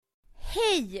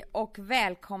Hej och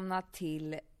välkomna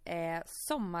till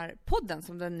Sommarpodden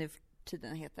som den nu för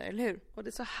tiden heter, eller hur? Och det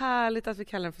är så härligt att vi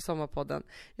kallar den för Sommarpodden.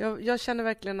 Jag känner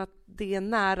verkligen att det är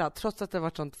nära, trots att det har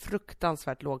varit sånt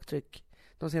fruktansvärt lågtryck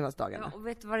de senaste dagarna. Ja, och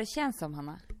vet du vad det känns som,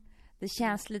 Hanna? Det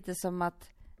känns lite som att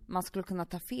man skulle kunna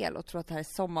ta fel och tro att det här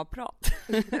är sommarprat.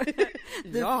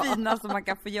 Det finaste man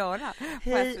kan få göra.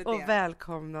 Hej och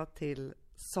välkomna till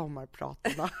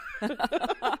Sommarpratarna.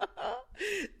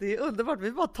 Det är underbart,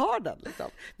 vi bara tar den liksom.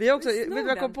 Vi har också,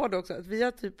 jag kom på det också, att vi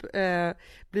har typ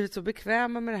blivit så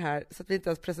bekväma med det här så att vi inte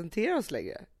ens presenterar oss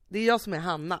längre. Det är jag som är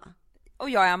Hanna. Och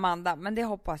jag är Amanda, men det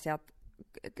hoppas jag att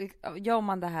gör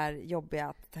man det här jobbiga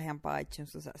att ta hem på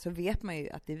iTunes och så vet man ju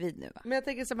att det är vi nu, va? Men jag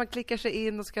tänker så att man klickar sig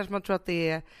in och så kanske man tror att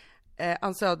det är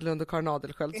Ann Södlund och Karin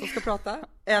Adelsköld som ska prata.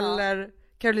 Eller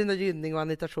Carolina Gynning och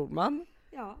Anita Schulman.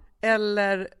 Ja.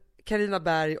 Eller Carina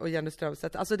Berg och Jenny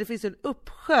Strömstedt. Alltså det finns en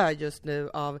uppsjö just nu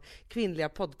av kvinnliga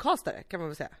podcastare, kan man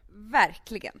väl säga.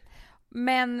 Verkligen.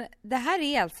 Men det här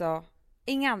är alltså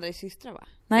inga andra är systrar, va?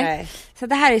 Nej. Så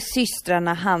det här är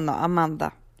systrarna Hanna och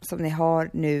Amanda som ni har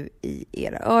nu i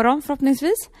era öron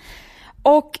förhoppningsvis.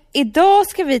 Och idag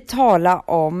ska vi tala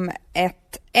om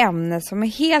ett ämne som är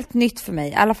helt nytt för mig.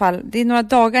 I alla fall, det är några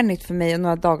dagar nytt för mig och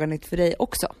några dagar nytt för dig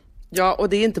också. Ja, och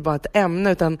det är inte bara ett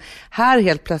ämne, utan här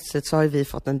helt plötsligt så har vi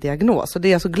fått en diagnos. Och det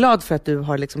är jag så glad för att du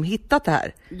har liksom hittat det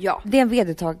här. Ja, det är en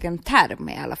vedertagen term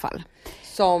i alla fall.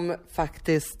 Som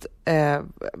faktiskt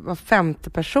var femte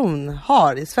person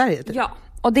har i Sverige. Typ. Ja,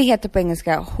 och det heter på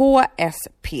engelska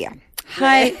HSP.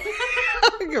 Hej.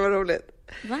 Gud vad roligt.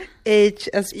 Va?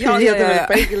 HSP heter det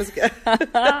på engelska.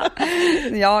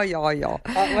 Ja.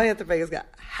 Vad heter det på engelska?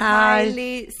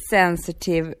 Highly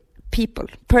sensitive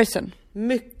person.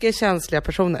 Mycket känsliga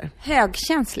personer.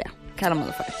 Högkänsliga kallar man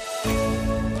det för.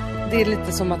 Det är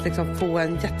lite som att liksom få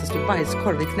en jättestor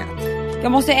bajskorv i knät.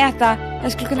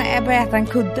 Jag skulle kunna börja äta en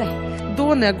kudde.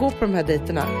 Då när jag går på de här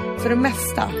dejterna, för det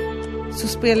mesta så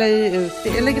spelar jag ut,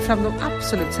 jag lägger fram de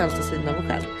absolut sämsta sidorna av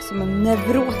mig själv. Som en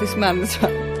neurotisk människa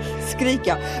skriker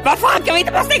jag: vad fan, kan vi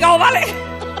inte bara stänga av alla?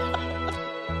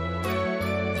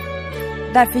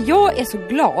 Därför jag är så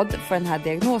glad för den här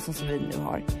diagnosen som vi nu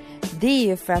har. Det är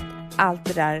ju för att allt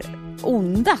det där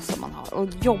onda som man har och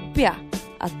jobbiga,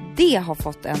 att det har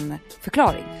fått en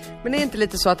förklaring. Men det är inte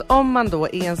lite så att om man då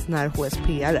är en sån här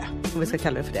HSP-are, om vi ska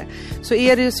kalla det för det, så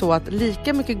är det ju så att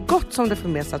lika mycket gott som det får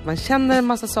med sig att man känner en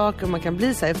massa saker och man kan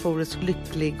bli så här euforisk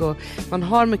lycklig och man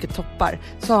har mycket toppar,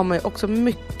 så har man ju också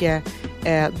mycket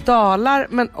dalar,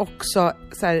 men också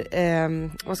så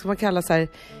här, vad ska man kalla så här,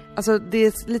 alltså det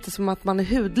är lite som att man är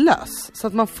hudlös. Så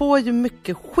att man får ju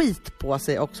mycket skit på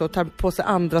sig också och tar på sig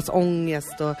andras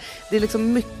ångest. Och det är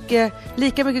liksom mycket,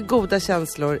 lika mycket goda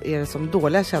känslor är det som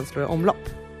dåliga känslor i omlopp.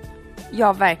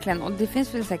 Ja, verkligen. Och det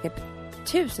finns väl säkert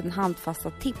 1000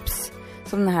 handfasta tips.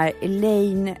 Som den här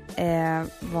Elaine,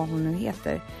 vad hon nu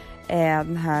heter.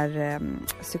 Den här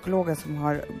psykologen som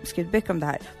har skrivit böcker om det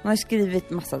här. Hon har skrivit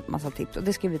massa tips. Och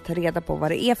det ska vi ta reda på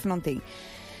vad det är för någonting.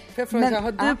 Får jag fråga,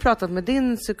 har du pratat med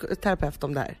din terapeut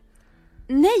om det här?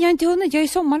 Nej, jag har inte hunnit. Jag är i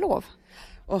sommarlov.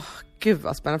 Gud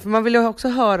vad spännande. För man vill ju också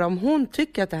höra om hon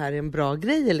tycker att det här är en bra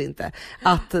grej eller inte.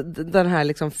 Att den här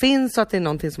liksom finns och att det är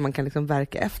någonting som man kan liksom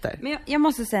verka efter. Men jag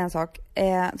måste säga en sak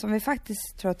som vi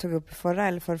faktiskt tror jag tog upp i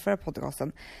förra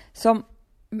podcasten. Som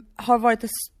har varit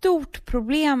ett stort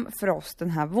problem för oss den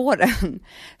här våren.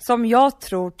 Som jag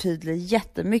tror tyder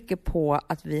jättemycket på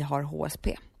att vi har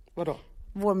HSP. Vadå?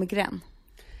 Vår migrän.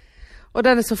 Och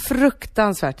den är så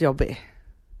fruktansvärt jobbig.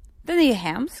 Den är ju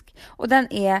hemsk. Och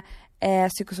den är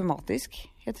psykosomatisk.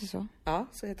 Heter det så? Ja,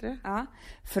 så heter det. Ja,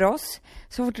 för oss.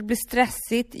 Så fort det blir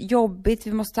stressigt, jobbigt.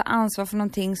 Vi måste ta ansvar för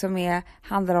någonting som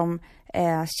handlar om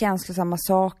känslosamma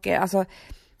saker. Alltså,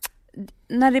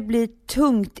 när det blir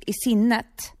tungt i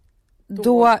sinnet.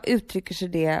 Då uttrycker sig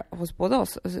det hos både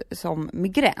oss som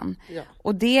migrän. Ja.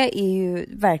 Och det är ju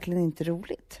verkligen inte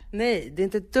roligt. Nej, det är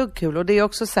inte ett dugg kul. Och det är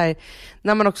också så här,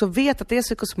 när man också vet att det är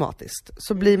psykosomatiskt,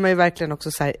 så blir man ju verkligen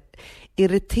också så här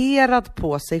irriterad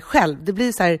på sig själv. Det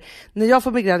blir så här, när jag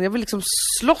får migrän, jag vill liksom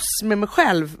slåss med mig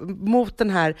själv mot den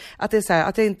här, att det är så här,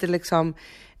 att jag inte liksom,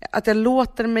 att jag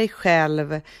låter mig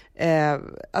själv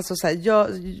alltså så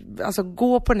här,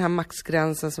 gå på den här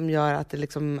maxgränsen som gör att det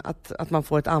liksom, att man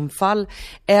får ett anfall,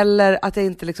 eller att jag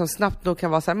inte liksom snabbt nog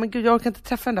kan vara så här, men gud, jag kan inte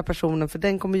träffa den där personen för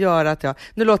den kommer göra att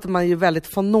nu låter man ju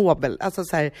väldigt von Nobel, alltså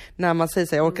så här, när man säger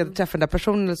så här, jag orkar inte träffa den där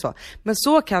personen eller så, men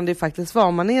så kan det ju faktiskt vara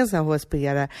om man är en sån här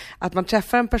HSP-are, att man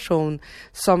träffar en person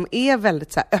som är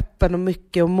väldigt så här öppen och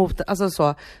mycket och mot, alltså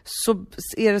så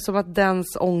är det som att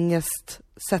dens ångest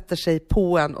sätter sig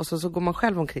på en och så går man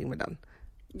själv omkring med den.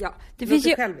 Ja, det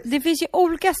finns ju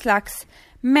olika slags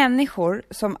människor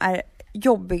som är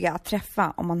jobbiga att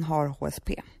träffa om man har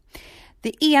HSP.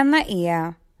 Det ena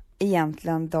är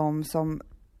egentligen de som,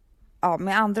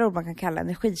 med andra ord man kan kalla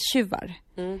energitjuvar.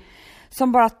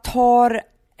 Som bara tar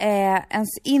ens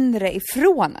inre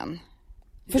ifrån en.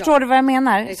 Förstår du vad jag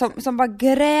menar? Som bara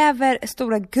gräver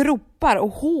stora gropar och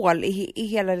hål i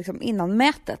hela liksom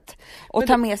innanmätet och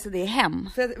tar med sig det hem.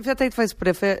 För jag tänkte faktiskt på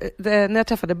det, när jag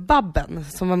träffade Babben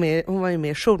som var med, hon var ju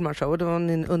med i Schulman Show och det var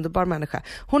en underbar människa.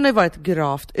 Hon har ju varit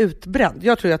gravt utbränd.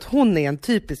 Jag tror att hon är en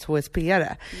typisk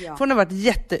HSP-are. Ja. För hon har varit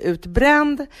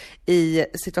jätteutbränd i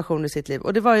situationer i sitt liv.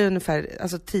 Och det var ju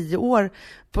ungefär 10 år,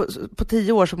 på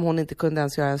 10 år som hon inte kunde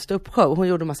ens göra en ståuppshow. Hon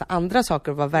gjorde massa andra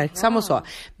saker och var verksam och så.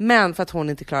 Men för att hon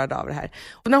inte klarade av det här.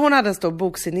 Och när hon hade en stor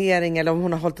boksignering eller om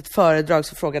hon har hållit ett föredrag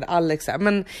så frågade Alex så här,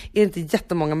 men är det inte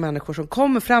jättemånga människor som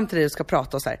kommer fram till dig och ska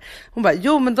prata och så här? Hon bara,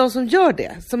 jo men de som gör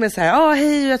det, som är så här,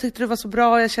 hej jag tyckte du var så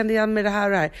bra, jag kände igen mig det här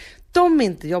och det här. De är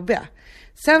inte jobbiga.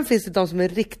 Sen finns det de som är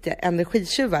riktiga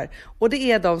energitjuvar. Och det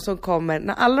är de som kommer,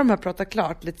 när alla de här pratar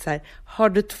klart, lite så här, har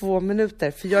du 2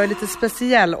 minuter? För jag är lite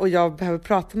speciell och jag behöver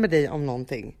prata med dig om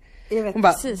någonting. Hon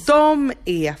bara, de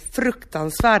är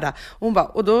fruktansvärda. Hon bara,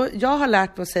 och då, jag har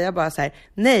lärt mig att säga bara så här,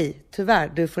 nej,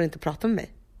 tyvärr, du får inte prata med mig.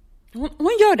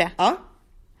 Hon gör det? Ja.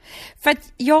 För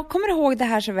att jag kommer ihåg det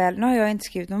här så väl, nu har jag inte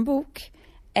skrivit någon bok.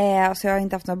 Så jag har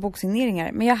inte haft några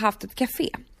boksigneringar, men jag har haft ett café.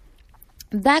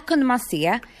 Där kunde man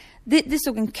se, det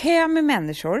stod en kö med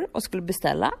människor och skulle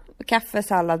beställa kaffe,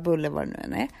 sallad, bulle, vad det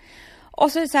nu är.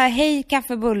 Och så är det så här, hej,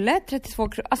 kaffe, bulle, 32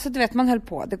 kronor. Alltså du vet, man höll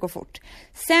på, det går fort.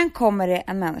 Sen kommer det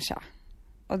en människa.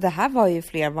 Och det här var ju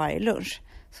fler varje lunch.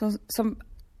 Som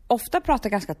ofta pratar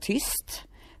ganska tyst.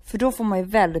 För då får man ju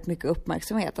väldigt mycket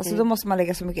uppmärksamhet. Alltså då måste man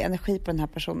lägga så mycket energi på den här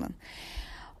personen.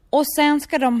 Och sen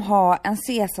ska de ha en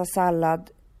caesarsallad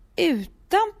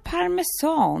utan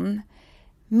parmesan.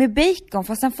 Med bacon,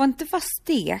 fast den får inte vara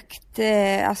stekt.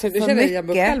 Alltså du känner igen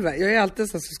mig själv. Jag är alltid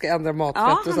så som ska ändra matfett.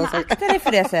 Ja, och så. Akta dig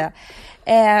för det, säger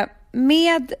jag.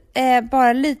 Med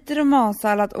bara lite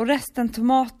romansallad och resten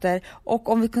tomater. Och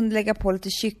om vi kunde lägga på lite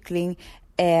kyckling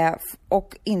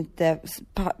och inte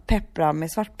peppra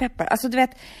med svartpeppar. Alltså du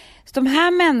vet, de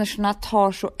här människorna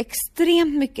tar så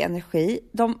extremt mycket energi.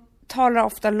 De talar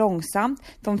ofta långsamt.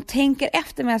 De tänker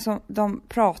efter medan de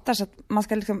pratar så att man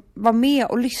ska liksom vara med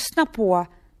och lyssna på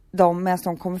dem medan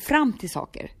de kommer fram till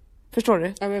saker. Förstår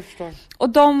du? Ja, jag förstår. Och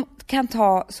de kan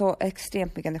ta så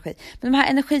extremt mycket energi. Men de här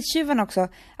energitjuvarna också,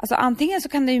 alltså antingen så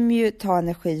kan de ju ta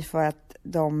energi för att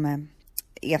de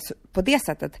är på det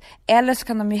sättet. Eller så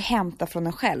kan de ju hämta från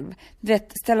en själv. Du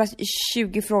vet, ställa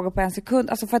 20 frågor på en sekund.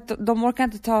 Alltså för att de orkar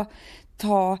inte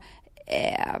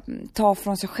ta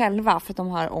från sig själva för att de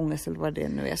har ångest eller vad det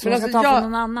nu är. Så men de ska ta från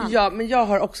någon annan. Ja, men jag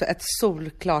har också ett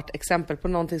solklart exempel på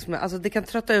någonting som alltså det kan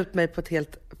trötta ut mig på ett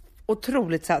helt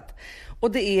otroligt sätt.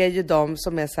 Och det är ju de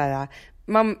som är så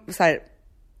här,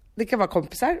 det kan vara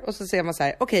kompisar och så säger man så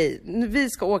här, okej, vi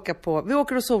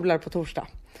åker och solar på torsdag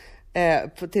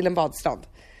till en badstrand.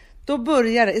 Då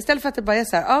börjar det, istället för att det bara är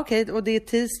så här, okej, och det är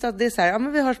tisdag, det är så här,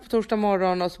 men vi hörs på torsdag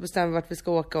morgon och så bestämmer vi vart vi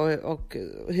ska åka och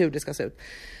hur det ska se ut.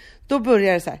 Då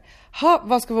börjar det så här,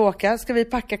 vad ska vi åka? Ska vi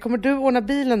packa? Kommer du ordna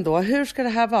bilen då? Hur ska det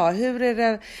här vara? Hur är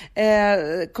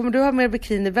det? Kommer du ha mer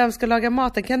bikini? Vem ska laga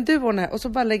maten? Kan du ordna det här? Och så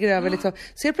bara lägger det över liksom.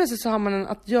 Så helt plötsligt så har man en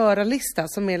att göra-lista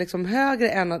som är liksom högre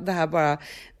än det här bara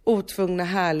otvungna,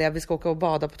 härliga, vi ska åka och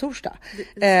bada på torsdag.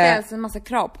 Det ställs en massa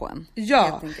krav på en.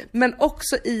 Ja, men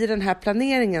också i den här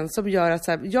planeringen som gör att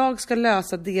så här, jag ska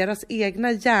lösa deras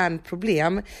egna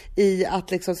hjärnproblem i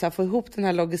att liksom så här, få ihop den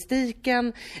här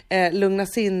logistiken, lugna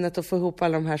sinnet och få ihop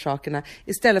alla de här sakerna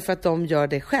istället för att de gör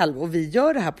det själv och vi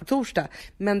gör det här på torsdag.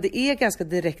 Men det är ganska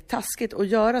direkt taskigt att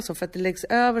göra så för att det läggs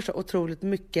över så otroligt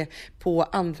mycket på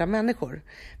andra människor.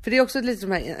 För det är också lite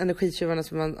de här energitjuvarna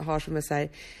som man har som är så här,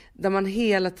 där man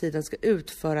hela tiden ska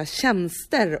utföra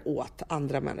tjänster åt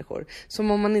andra människor.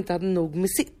 Som om man inte hade nog med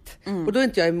sitt. Och då är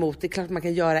inte jag emot, det är klart man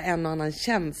kan göra en och annan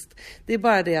tjänst. Det är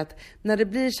bara det att när det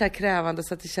blir så här krävande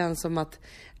så att det känns som att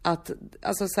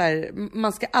alltså så här,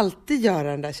 man ska alltid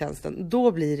göra den där tjänsten.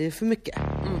 Då blir det ju för mycket.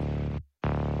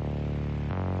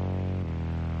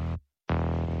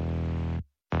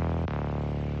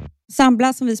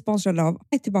 Sambla som vi sponsrade av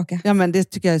är tillbaka. Ja, men det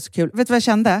tycker jag är så kul. Vet du vad jag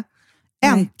kände?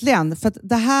 Äntligen, för att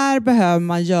det här behöver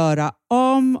man göra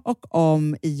om och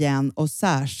om igen och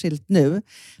särskilt nu.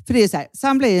 För det är så här,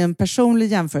 Sambla är en personlig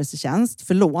jämförelsetjänst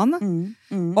för lån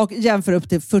och jämför upp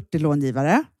till 40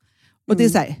 långivare. Och det är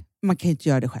så här, man kan inte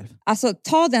göra det själv. Alltså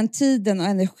ta den tiden och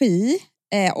energi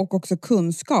och också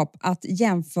kunskap att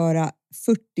jämföra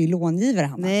 40 långivare,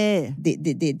 Hanna. Nej.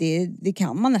 Det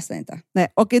kan man nästan inte. Nej.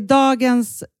 Och i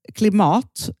dagens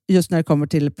klimat, just när det kommer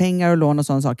till pengar och lån och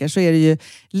sådana saker, så är det ju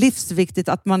livsviktigt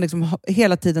att man liksom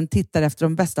hela tiden tittar efter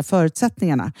de bästa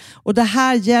förutsättningarna. Och det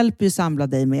här hjälper ju Samla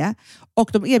dig med. Och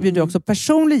de erbjuder också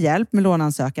personlig hjälp med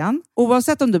låneansökan.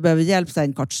 Oavsett om du behöver hjälp så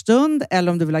en kort stund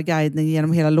eller om du vill ha guidning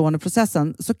genom hela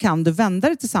låneprocessen, så kan du vända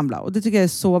dig till Samla. Och det tycker jag är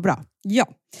så bra. Ja,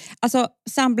 alltså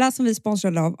Samla som vi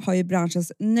sponsrade av har ju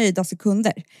branschens nöjdaste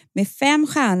kunder. Med 5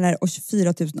 stjärnor och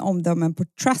 24 000 omdömen på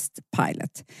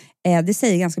Trustpilot. Det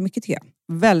säger ganska mycket, tycker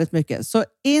jag. Väldigt mycket. Så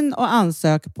in och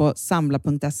ansök på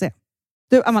samla.se.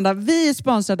 Du Amanda, vi är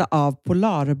sponsrade av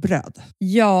Polarbröd.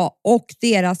 Ja, och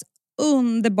deras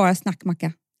underbara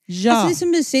snackmacka. Ja. Alltså det är så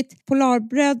mysigt.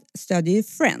 Polarbröd stödjer ju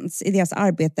Friends i deras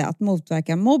arbete att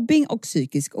motverka mobbing och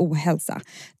psykisk ohälsa.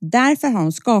 Därför har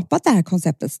de skapat det här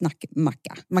konceptet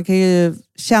snackmacka. Man kan ju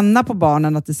känna på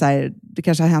barnen att det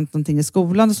kanske har hänt någonting i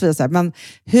skolan och så vidare. Men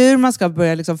hur man ska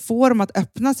börja liksom få dem att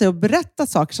öppna sig och berätta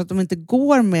saker så att de inte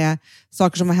går med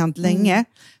saker som har hänt länge,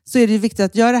 så är det ju viktigt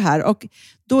att göra det här. Och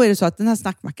då är det så att den här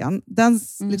snackmackan, den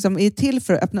liksom är till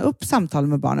för att öppna upp samtal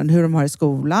med barnen. Hur de har i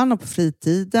skolan och på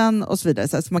fritiden och så vidare.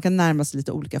 Så man kan närma sig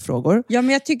lite olika frågor. Ja,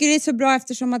 men jag tycker det är så bra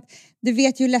eftersom att du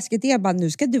vet ju hur läskigt det är. Bara,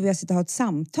 nu ska du och jag sitta och ha ett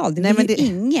samtal. Det vill ju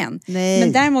ingen. Nej.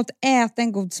 Men däremot äta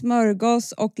en god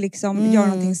smörgås och liksom göra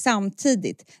någonting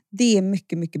samtidigt. Det är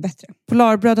mycket, mycket bättre.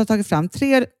 Polarbröd har tagit fram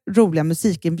 3 roliga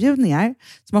musikinbjudningar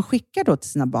som man skickar då till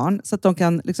sina barn. Så att de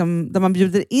kan, liksom, där man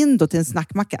bjuder in då till en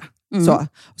snackmacka. Så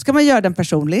ska man göra den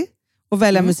personlig och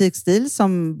välja musikstil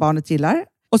som barnet gillar.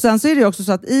 Och sen så är det också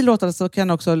så att i låtarna så kan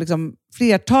också liksom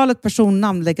flertalet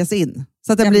personnamn läggas in.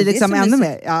 Så att det blir liksom ännu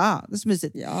mer. Ja, det är så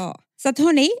mysigt. Ja. Så att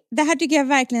hörni, det här tycker jag är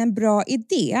verkligen en bra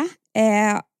idé.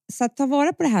 Så att ta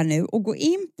vara på det här nu och gå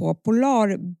in på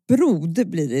polarbrod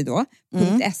blir det då,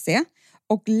 .se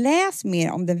och läs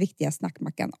mer om den viktiga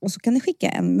snackmackan. Och så kan ni skicka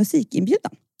en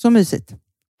musikinbjudan. Så mysigt.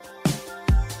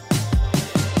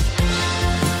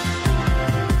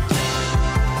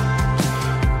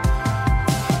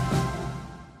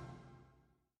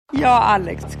 Jag och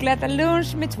Alex skulle äta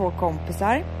lunch med 2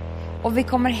 kompisar. Och vi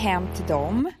kommer hem till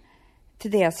dem,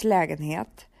 till deras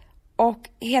lägenhet. Och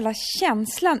hela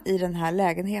känslan i den här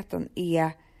lägenheten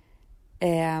är...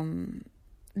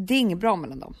 det är inget bra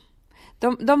mellan dem.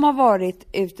 De har varit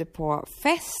ute på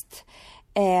fest.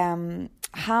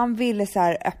 Han ville så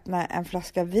här öppna en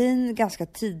flaska vin ganska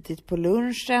tidigt på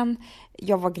lunchen.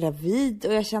 Jag var gravid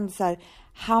och jag kände så här...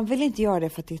 Han vill inte göra det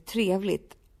för att det är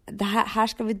trevligt. Här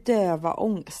ska vi döva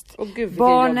ångest. Åh gud,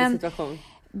 vilken jobbig situation.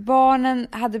 Barnen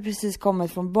hade precis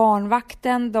kommit från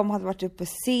barnvakten. De hade varit uppe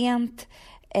sent.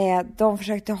 De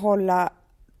försökte hålla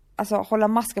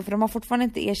masken. För de har fortfarande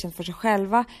inte erkänt för sig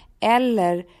själva.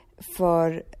 Eller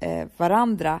för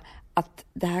varandra. Att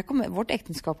vårt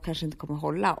äktenskap kanske inte kommer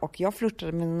hålla. Och jag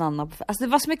flirtade med någon annan. Alltså det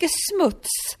var så mycket smuts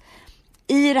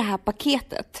i det här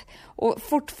paketet. Och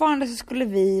fortfarande så skulle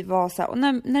vi vara så här, och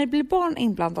när det blir barn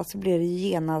inblandat så blir det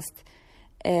genast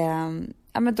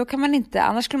men då kan man inte,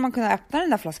 annars skulle man kunna öppna den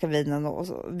där flaskan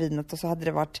vinet och så hade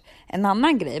det varit en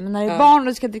annan grej. Men när det är barn och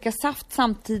det ska dricka saft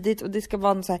samtidigt och det ska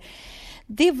vara så här,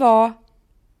 det var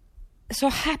så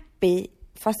happy,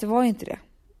 fast det var ju inte det.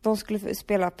 De skulle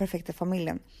spela perfekta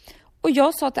familjen. Och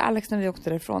jag sa till Alex när vi åkte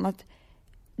därifrån att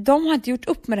de har inte gjort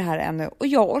upp med det här ännu. Och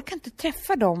jag orkar inte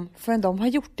träffa dem förrän de har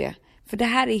gjort det. För det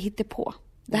här är hittepå.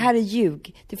 Det här är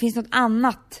ljug. Det finns något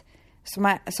annat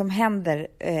som händer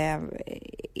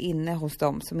inne hos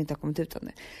dem som inte har kommit ut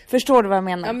ännu. Förstår du vad jag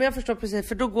menar? Ja, men jag förstår precis.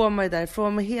 För då går man ju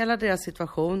därifrån med hela deras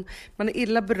situation. Man är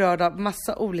illa berörd av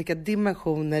massa olika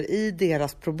dimensioner i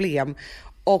deras problem.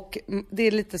 Och det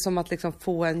är lite som att liksom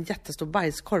få en jättestor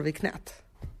bajskorv i knät.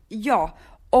 Ja,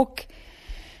 och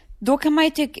då kan man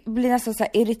ju bli nästan så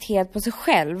här irriterad på sig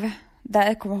själv.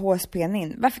 Där kommer HSP:n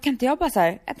in. Varför kan inte jag bara så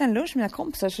här äta en lunch med mina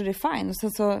kompisar så det är fine. Och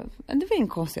sen så, det var ingen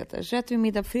konstigheter. Så äter vi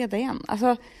middag på fredag igen.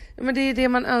 Alltså, men det är det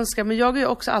man önskar. Men jag går ju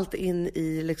också alltid in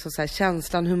i liksom så här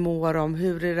känslan, hur mår de,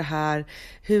 hur är det här,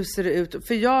 hur ser det ut.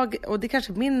 För och det är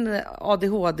kanske min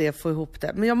ADHD får ihop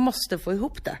det. Men jag måste få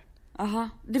ihop det. Aha.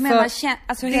 Du menar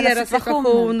alltså hela deras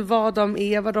situation, vad de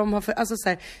är, vad de har för, alltså så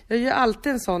här, jag gör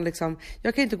alltid en sån liksom,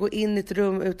 jag kan inte gå in i ett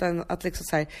rum utan att liksom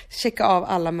så här, checka av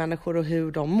alla människor och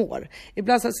hur de mår.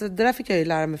 Ibland så det där fick jag ju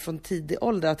lära mig från tidig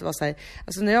ålder att det var så här,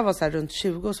 alltså när jag var så här runt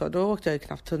 20 och så, då åkte jag ju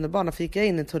knappt tunnelbana, för gick jag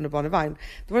in i en tunnelbanevagn,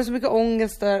 då var det så mycket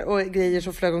ångest där och grejer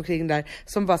som flög omkring där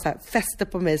som bara så här fäste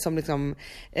på mig som liksom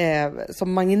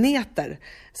som magneter.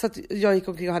 Så att jag gick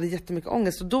omkring och hade jättemycket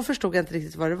ångest och då förstod jag inte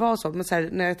riktigt vad det var så, men så här,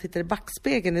 när jag tittar i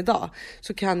backspegeln idag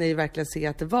så kan jag ju verkligen se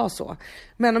att det var så.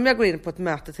 Men om jag går in på ett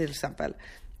möte till exempel,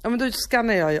 ja men då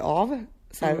skannar jag ju av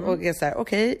Så här, och är så här,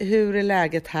 okej, hur är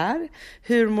läget här?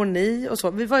 Hur mår ni? Och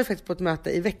så. Vi var ju faktiskt på ett möte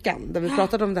i veckan där vi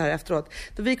pratade om det här efteråt.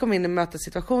 Då vi kom in i en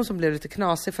mötessituation som blev lite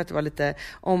knasig för att det var lite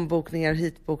ombokningar,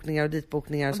 hitbokningar och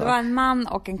ditbokningar och så. Det var en man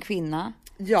och en kvinna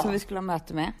som vi skulle ha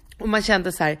möte med. Och man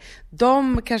kände så här,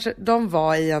 de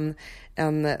var i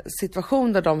en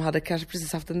situation där de hade kanske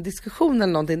precis haft en diskussion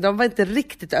eller någonting. De var inte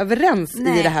riktigt överens i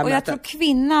det här mötet. Och jag tror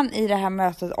kvinnan i det här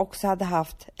mötet också hade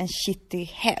haft en shitty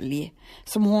helg.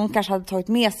 Som hon kanske hade tagit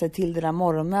med sig till det där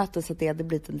morgonmötet så att det hade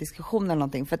blivit en diskussion eller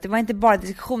någonting. För att det var inte bara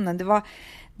diskussionen, det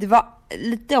var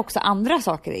lite också andra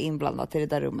saker inblandat i det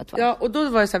där rummet, va? Ja, och då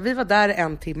var det så här, vi var där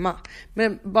 1 timme.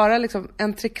 Men bara liksom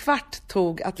 3/4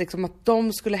 tog att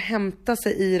de skulle hämta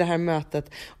sig i det här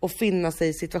mötet och finna sig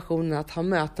i situationen att ha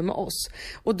möte med oss.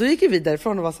 Och då gick vi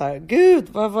därifrån och var så här, gud,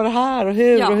 vad var det här och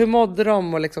hur och hur mådde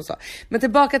de och liksom så. Men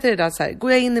tillbaka till det där så här,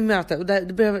 går jag in i mötet och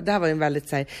det här var ju en väldigt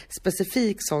så här,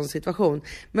 specifik sån situation.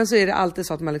 Men så är det alltid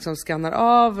så att man liksom skannar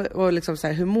av och liksom så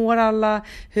här, hur mår alla,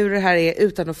 hur det här är,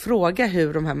 utan att fråga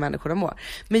hur de här människorna mår.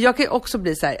 Men jag kan ju också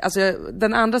bli så här, alltså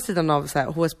den andra sidan av så här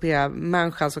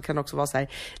HSP-människan som kan också vara så här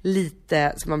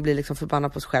lite så man blir liksom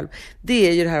förbannad på sig själv. Det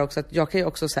är ju det här också att jag kan ju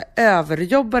också så här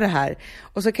överjobba det här.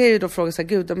 Och så kan jag ju då fråga så här,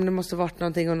 gud, men det måste varit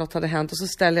någonting och något hade hänt. Och så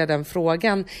ställer jag den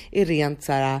frågan i rent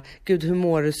så här, gud, hur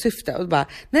mår du syfte? Och bara,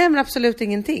 nej men absolut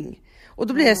ingenting. Och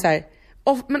då blir jag så här,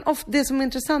 det som är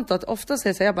intressant då, att ofta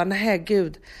säger så här, jag bara, nej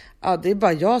gud, ja, det är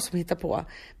bara jag som hittar på.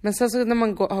 Men sen så när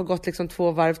man har gått liksom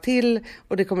 2 varv till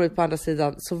och det kommer ut på andra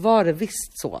sidan, så var det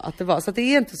visst så att det var. Så att det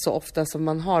är inte så ofta som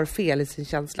man har fel i sin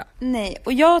känsla. Nej,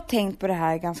 och jag har tänkt på det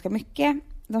här ganska mycket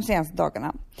de senaste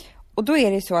dagarna. Och då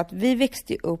är det så att vi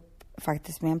växte upp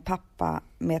faktiskt med en pappa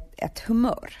med ett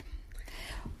humör.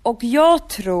 Och jag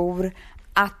tror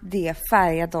att det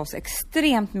färgade oss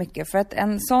extremt mycket. För att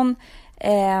en sån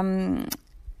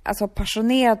alltså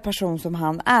passionerad person som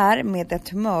han är med ett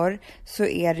humör, så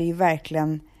är det ju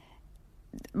verkligen,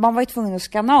 man var ju tvungen att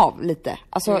skanna av lite.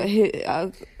 Alltså,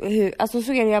 alltså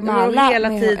så är det med alla hela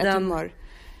med tiden ett humör.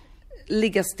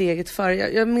 Ligga steget före.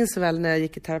 Jag minns väl när jag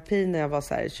gick i terapi när jag var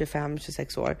så här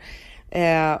 25-26 år.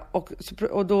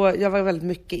 Och då, jag var väldigt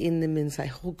mycket inne i min så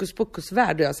här hokus pokus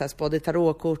värld och jag så här spådde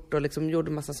tarotkort och liksom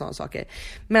gjorde massa sådana saker.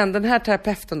 Men den här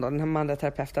terapeuten då, den här manliga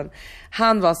terapeuten,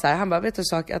 han var så här, han bara, vet du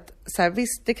sak att så här,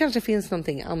 visst, det kanske finns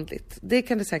någonting andligt. Det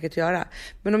kan det säkert göra.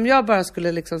 Men om jag bara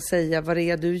skulle liksom säga vad det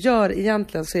är du gör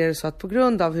egentligen, så är det så att på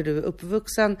grund av hur du är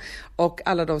uppvuxen och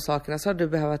alla de sakerna, så har du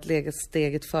behövt lägga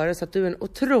steget före, så att du är en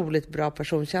otroligt bra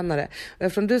personkännare. Och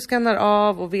eftersom du skannar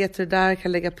av och vet hur det där,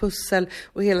 kan lägga pussel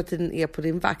och hela tiden är på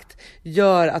din vakt,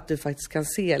 gör att du faktiskt kan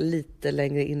se lite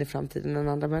längre in i framtiden än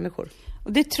andra människor.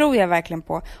 Och det tror jag verkligen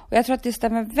på. Och jag tror att det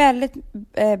stämmer väldigt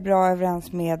bra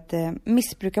överens med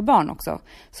missbrukarbarn också.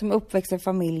 Som uppväxer i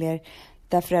familjer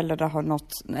där föräldrarna har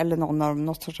något, eller någon av dem,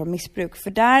 något sorts av missbruk.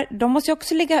 För där, de måste ju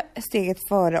också ligga steget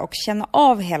före och känna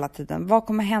av hela tiden. Vad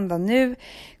kommer hända nu?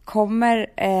 Kommer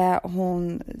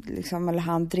hon liksom, eller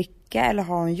han dricka? Eller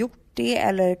har hon gjort det?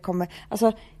 Eller kommer,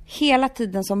 alltså hela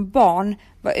tiden som barn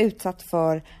var utsatt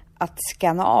för att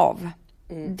scanna av.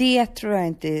 Det tror jag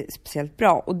inte är speciellt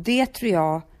bra. Och det tror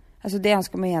jag, alltså det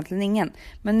önskar man egentligen ingen.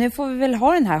 Men nu får vi väl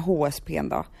ha den här HSP:n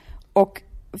då. Och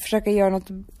försöka göra något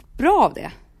bra av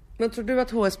det. Men tror du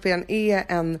att HSP:n är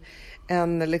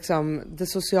en liksom det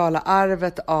sociala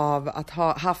arvet av att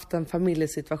ha haft en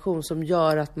familjesituation som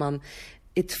gör att man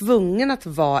är tvungen att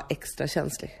vara extra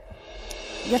känslig?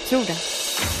 Jag tror det.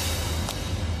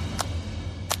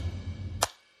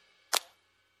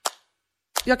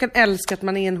 Jag kan älska att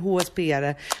man är en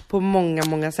HSP-are på många,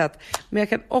 många sätt. Men jag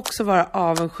kan också vara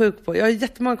avundsjuk på. Jag har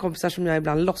jättemånga kompisar som jag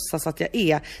ibland låtsas att jag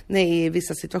är när jag är i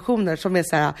vissa situationer. Som är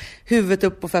så här, huvudet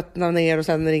upp och fötterna ner och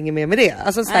sen ringer med det.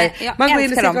 Alltså så här, man går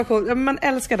in i situation, man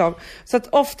älskar dem. Så att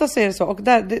ofta så är det så. Och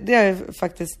det har jag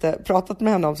faktiskt pratat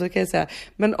med henne om, så kan jag säga.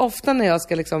 Men ofta när jag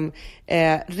ska liksom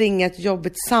ringa ett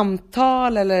jobbigt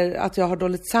samtal, eller att jag har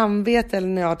dåligt samvete, eller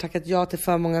när jag har tackat ja till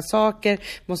för många saker,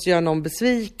 måste göra någon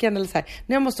besviken eller så här.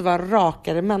 När jag måste vara en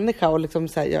rakare människa och liksom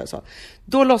så här, göra så.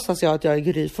 Då låtsas jag att jag är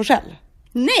Gry Forssell.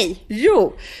 Nej!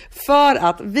 Jo, för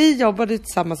att vi jobbade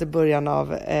tillsammans i början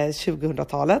av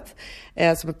 2000-talet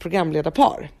som ett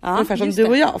programledarpar. Ungefär som du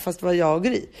och jag, fast det var jag och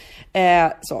Gry.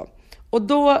 Så. Och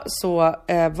då så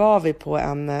var vi på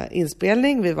en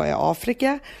inspelning, vi var i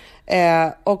Afrika.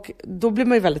 Och då blir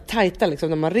man ju väldigt tajta liksom,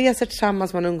 när man reser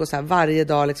tillsammans, man umgås så här varje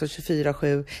dag liksom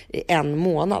 24/7 i en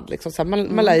månad liksom, så här,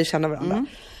 man lär ju känna varandra.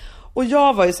 Och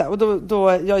jag var ju så här, och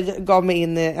då jag gav mig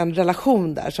in i en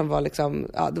relation där som var liksom,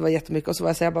 ja det var jättemycket. Och så var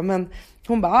jag så här, jag bara, men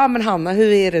hon bara, men Hanna,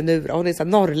 hur är det nu då? Hon är så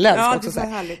här norrländsk också. Så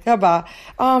här. Jag bara,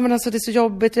 men alltså det är så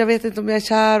jobbigt, jag vet inte om jag är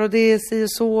kär och det är si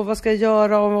och så, vad ska jag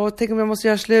göra? Och tänk om jag måste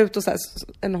göra slut och så här,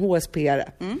 en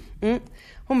HSP-are.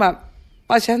 Hon bara,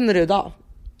 vad känner du idag?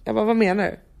 Jag bara, vad menar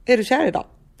du? Är du kär idag?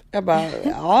 Jag bara,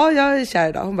 ja jag är kär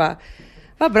idag. Hon bara,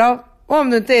 vad bra. Och om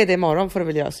du inte är det imorgon får du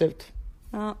väl göra slut.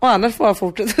 Ja. Och annars får jag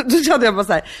fortsätta. Då kände jag bara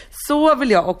så här, så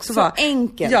vill jag också vara. Så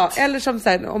enkelt. Ja, eller som så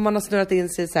här, om man har snurrat in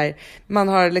sig så här, man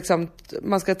har liksom,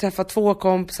 man ska träffa 2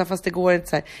 kompisar fast det går inte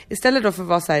så här. Istället då för att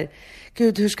vara så här,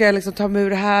 gud hur ska jag liksom ta mig ur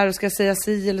det här och ska jag säga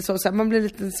si eller så här, man blir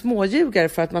lite småljugare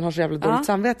för att man har så jävla dåligt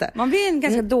samvete. Man blir en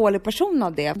ganska dålig person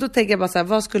av det. Då tänker jag bara så här,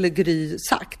 vad skulle Gry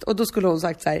sagt? Och då skulle hon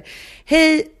sagt så här,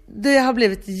 hej, det har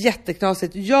blivit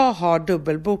jätteknasigt, jag har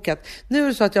dubbelbokat. Nu är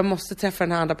det så att jag måste träffa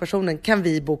den här andra personen, kan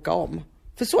vi boka om?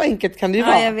 För så enkelt kan det ju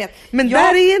vara. Jag vet. Men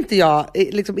där är inte jag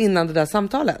liksom innan det där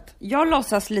samtalet. Jag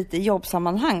låtsas lite i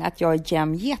jobbsammanhang att jag är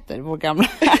jämgeter, vår gamla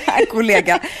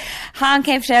kollega. Han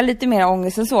kan ju försäga lite mer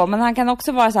ångest än så, men han kan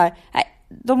också vara så här, nej,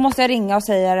 då måste jag ringa och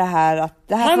säga det här att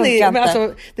det här han funkar är, inte. Men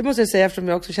alltså, det måste jag säga eftersom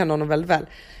jag också känner honom väldigt väl.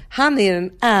 Han är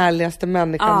den ärligaste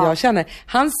människan jag känner.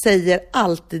 Han säger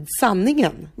alltid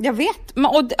sanningen. Jag vet,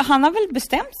 och han har väl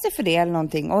bestämt sig för det eller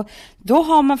någonting. Och då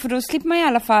har man, för då slipper man i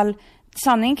alla fall,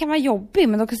 sanningen kan vara jobbig,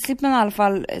 men då slipper man i alla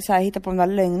fall så här, hitta på de där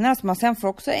lögnerna som man sen får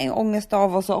också en ångest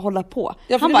av och så hålla på.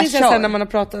 Ja, för han det bara minns jag sen när man har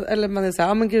pratat, eller man är så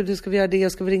här, men gud hur ska vi göra det?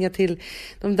 Och ska vi ringa till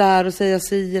de där och säga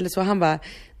si eller så? Han bara,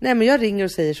 nej men jag ringer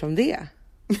och säger som det.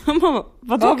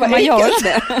 Vadå, kan man göra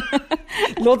det?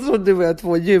 Låter som att du och jag är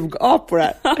 2 ljugapor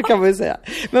här, kan man ju säga.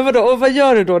 Men vadå, och vad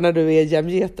gör du då när du är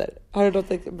jämgeter? Har du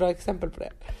något bra exempel på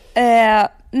det?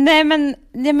 Nej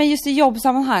men just i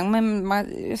jobbsammanhang, men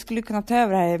jag skulle kunna ta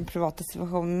över det här i den privata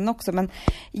situationen också, men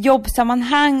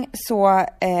jobbsammanhang så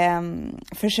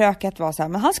försöker jag att vara så här,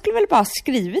 men han skulle väl bara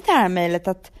skrivit det här mejlet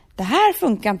att det här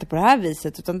funkar inte på det här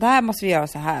viset, utan det här måste vi göra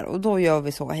så här och då gör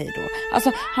vi så, hej då.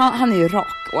 Alltså han är ju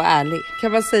rak och ärlig.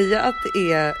 Kan man säga att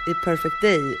det är i Perfect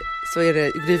Day så är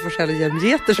det Gry Forssell och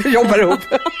jämgeter som jobbar ihop?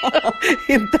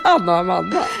 Inte Anna och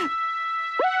Amanda.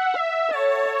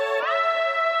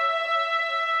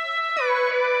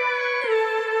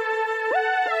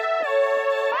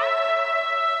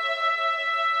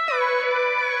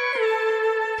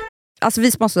 Alltså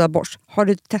vi som måste ha borst. Har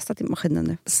du testat i maskinen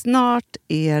nu? Snart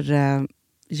är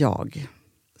jag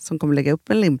som kommer lägga upp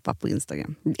en limpa på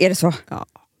Instagram. Är det så? Ja.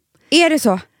 Är det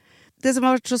så? Det som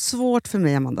har varit så svårt för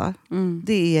mig, Amanda,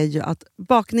 det är ju att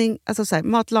bakning, alltså så här,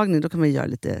 matlagning, då kan man ju göra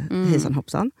lite hejsan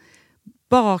hoppsan.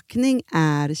 Bakning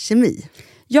är kemi.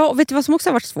 Ja, och vet du vad som också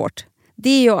har varit svårt? Det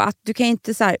är ju att du kan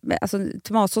inte så här, alltså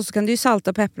tomatsås så kan du ju salta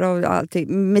och peppra och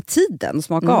allting med tiden och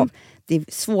smaka av. Det är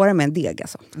svårare med en deg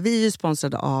alltså. Vi är ju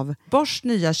sponsrade av Bosch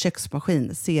nya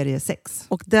köksmaskin serie 6.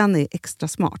 Och den är extra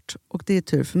smart. Och det är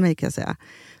tur för mig kan jag säga.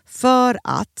 För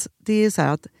att det är så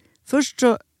här att först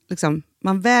så liksom,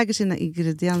 man väger sina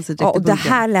ingredienser direkt i och bunken. det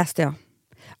här läste jag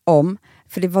om.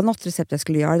 För det var något recept jag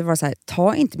skulle göra. Det var så här,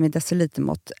 ta inte med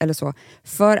decilitermått eller så.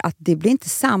 För att det blir inte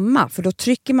samma. För då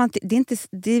trycker man, det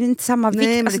är inte samma vikt.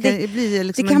 Nej, men alltså det kan bli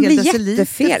liksom det kan en hel bli deciliter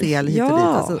jättefel. Fel hit och dit.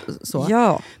 Alltså, så.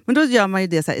 Ja. Men då gör man ju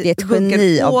det så här, det är ett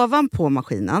geni ovanpå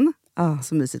maskinen.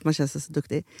 Så mysigt, man känns så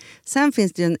duktig. Sen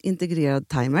finns det ju en integrerad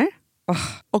timer.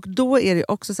 Och då är det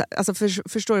också så här, alltså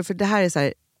förstår du, för det här är så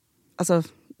här, alltså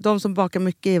de som bakar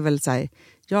mycket är väl så här,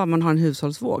 ja man har en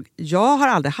hushållsvåg. Jag har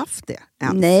aldrig haft det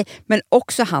än. Nej, men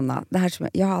också Hanna, det här som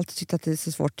jag har alltid tyckt att det är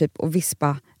så svårt typ att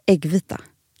vispa äggvita.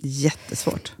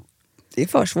 Jättesvårt. Det är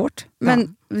för svårt.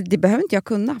 Men det behöver inte jag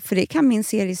kunna. För det kan min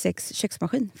serie 6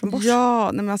 köksmaskin från Bosch.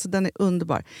 Ja, nej men alltså den är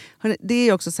underbar. Hörrni, det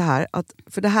är också så här, att,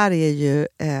 för det här är ju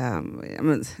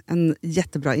en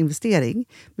jättebra investering.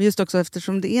 Men just också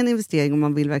eftersom det är en investering och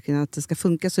man vill verkligen att det ska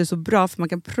funka så är det så bra. För man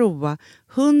kan prova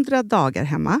 100 dagar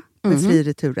hemma med fri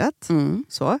returrätt.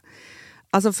 Så.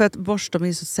 Alltså för att Bosch, de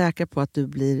är så säkra på att du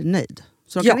blir nöjd.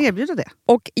 Så de kan erbjuda det.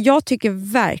 Och jag tycker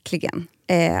verkligen,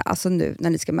 alltså nu när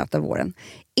ni ska möta våren,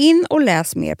 in och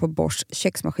läs mer på Bosch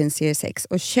köksmaskin serie 6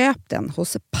 och köp den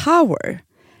hos Power.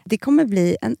 Det kommer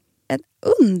bli en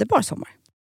underbar sommar.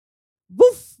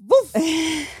 Woof, woof.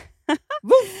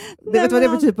 Woof. Vet du vad det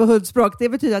betyder på hundspråk? Det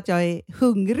betyder att jag är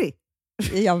hungrig.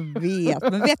 Jag vet,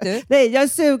 men vet du? Nej, jag är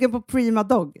sugen på Prima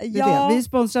Dog. Det är Ja. det. Vi är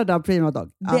sponsrade av Prima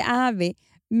Dog. Det är vi.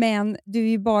 Men du är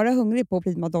ju bara hungrig på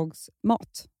Prima Dogs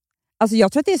mat. Alltså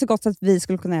jag tror att det är så gott så att vi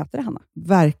skulle kunna äta det, Hanna.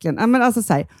 Verkligen. Ja, men alltså,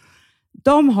 så här,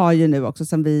 de har ju nu också,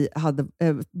 sen vi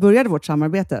började vårt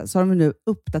samarbete, så har de nu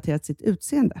uppdaterat sitt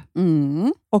utseende.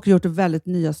 Och gjort väldigt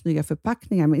nya, snygga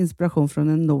förpackningar med inspiration från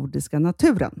den nordiska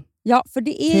naturen. Ja, för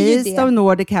det är ju Taste of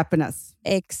Nordic happiness.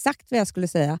 Exakt vad jag skulle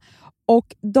säga.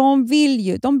 Och de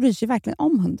bryr sig verkligen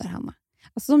om hundar, Hanna.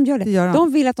 Alltså de gör det.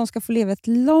 De vill att de ska få leva ett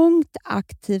långt,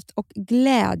 aktivt och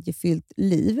glädjefyllt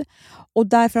liv. Och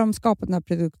därför har de skapat de här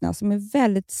produkterna som är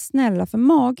väldigt snälla för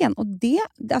magen. Och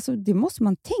det måste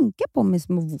man tänka på med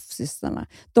små woofsystrarna.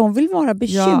 De vill vara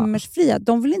bekymmersfria.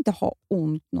 De vill inte ha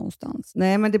ont någonstans.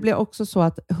 Nej, men det blir också så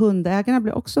att hundägarna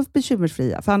blir också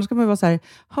bekymmersfria. För annars kan man vara så här,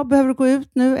 behöver du gå ut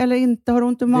nu eller inte? Har du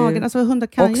ont i magen? Alltså hundar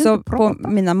kan också ju inte prata. På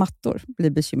mina mattor blir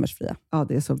bekymmersfria. Ja,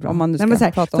 det är så bra. Om man nu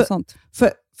ska prata om sånt.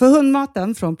 För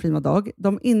hundmaten från Prima Dog,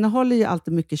 de innehåller ju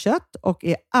alltid mycket kött och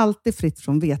är alltid fritt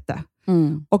från vete.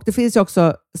 Mm. Och det finns ju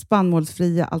också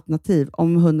spannmålsfria alternativ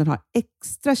om hunden har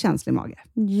extra känslig mage.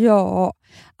 Ja,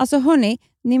 alltså hörni,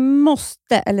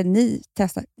 ni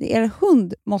testar. Er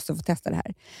hund måste få testa det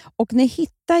här. Och ni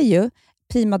hittar ju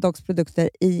Prima Dogs produkter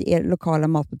i er lokala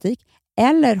matbutik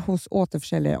eller hos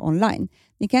återförsäljare online.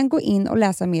 Ni kan gå in och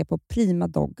läsa mer på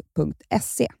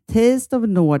primadog.se. Taste of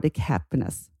Nordic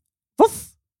happiness. Voff!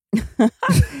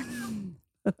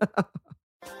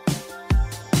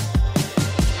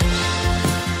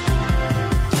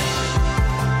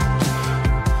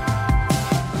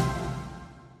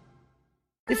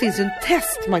 Det finns ju en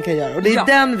test man kan göra och det är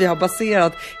den vi har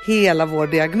baserat hela vår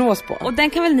diagnos på. Och den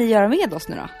kan väl ni göra med oss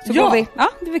nu då? Så ja!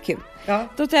 Det blir kul. Ja.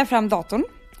 Då tar jag fram datorn.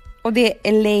 Och det är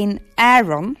Elaine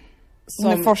Aron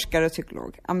som är forskare och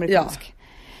psykolog, amerikansk. Ja.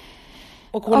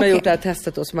 Och hon har gjort det här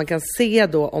testet då, så man kan se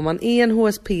då om man är en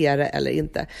HSP-are eller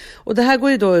inte. Och det här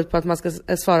går ju då ut på att man ska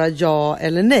svara ja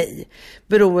eller nej.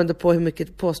 Beroende på hur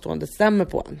mycket påståendet stämmer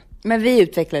på en. Men vi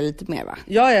utvecklar lite mer, va?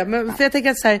 Ja, men för jag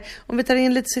tänker att så här, om vi tar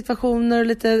in lite situationer och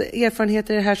lite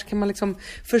erfarenheter i det här så kan man liksom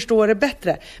förstå det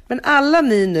bättre. Men alla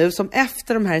ni nu som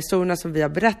efter de här historierna som vi har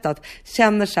berättat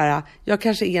känner så här, jag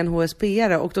kanske är en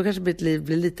HSP-are och då kanske mitt liv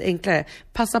blir lite enklare.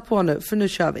 Passa på nu, för nu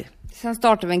kör vi. Sen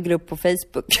startar vi en grupp på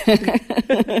Facebook.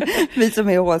 Vi som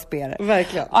är HSP-are.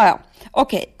 Verkligen. Ja.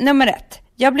 Okej, nummer 1.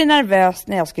 Jag blir nervös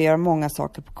när jag ska göra många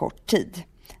saker på kort tid.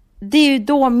 Det är ju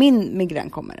då min migrän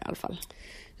kommer i alla fall.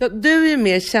 Ja, du är ju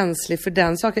mer känslig för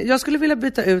den saken. Jag skulle vilja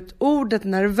byta ut ordet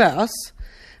nervös.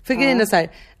 För grejen är så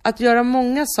här, att göra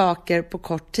många saker på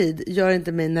kort tid gör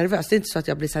inte mig nervös. Det är inte så att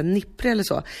jag blir så här nipprig eller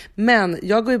så. Men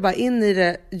jag går ju bara in i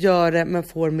det, gör det, men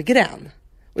får migrän.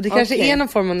 Och det kanske är någon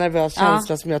form av nervös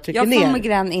känsla som jag trycker ner. Jag får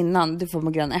migrän innan, du får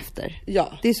migrän efter.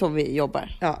 Ja. Det är så vi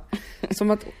jobbar. Ja.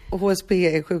 Som att HSP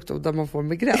är sjukdom där man får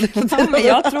migrän. Ja, men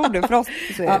jag tror det, för oss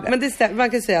så är det. Men det man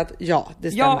kan säga att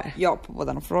det stämmer. Ja på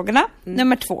båda de frågorna.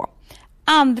 Nummer 2.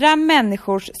 Andra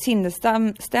människors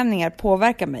sinnesstämningar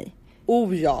påverkar mig.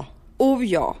 Oh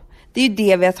ja. Det är ju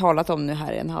det vi har talat om nu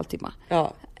här i en halvtimme.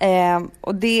 Ja.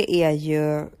 Och det är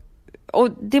ju... Och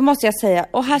det måste jag säga.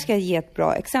 Och här ska jag ge ett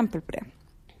bra exempel på det.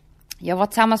 Jag var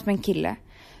tillsammans med en kille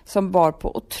som bar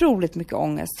på otroligt mycket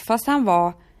ångest. Fast han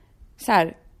var så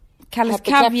här Kalles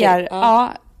kaviar,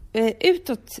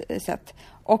 utåt sett.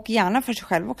 Och gärna för sig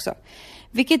själv också.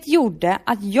 Vilket gjorde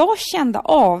att jag kände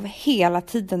av hela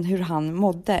tiden hur han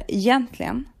mådde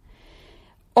egentligen.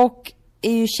 Och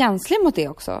är ju känslig mot det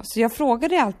också. Så jag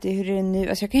frågade alltid hur det är nu.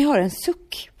 Alltså jag kan ju höra en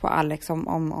suck på Alex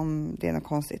om det är något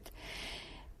konstigt.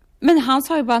 Men han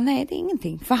sa ju bara nej, det är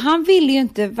ingenting. För han ville ju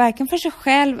inte, varken för sig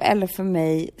själv eller för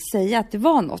mig, säga att det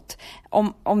var något.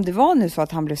 Om det var nu så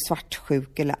att han blev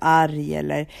svartsjuk eller arg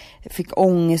eller fick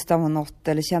ångest av något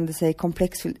eller kände sig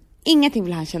komplexfull. Ingenting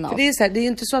vill han känna av. För det är så här, det är ju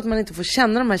inte så att man inte får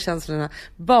känna de här känslorna.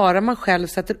 Bara man själv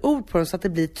sätter ord på dem så att det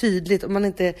blir tydligt. Och man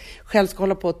inte själv ska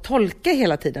hålla på att tolka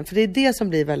hela tiden. För det är det som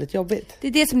blir väldigt jobbigt. Det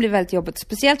är det som blir väldigt jobbigt.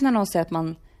 Speciellt när någon säger att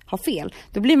man har fel.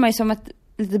 Då blir man ju som ett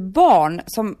litet barn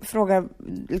som frågar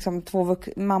liksom,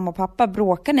 mamma och pappa,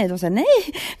 bråkar ni? De säger nej,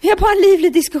 vi har bara en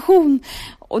livlig diskussion.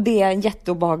 Och det är en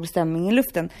jätteobehaglig stämning i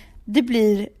luften. Det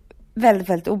blir väldigt,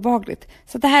 väldigt obehagligt.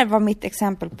 Så det här var mitt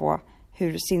exempel på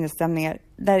hur sinnesstämningar,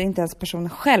 där inte ens personen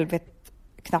själv vet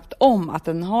knappt om att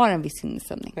den har en viss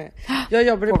sinnesstämning. Jag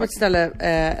jobbade på ett ställe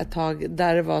ett tag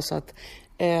där det var så att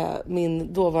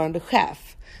min dåvarande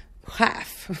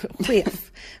chef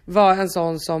var en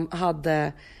sån som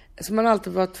man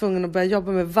alltid var tvungen att börja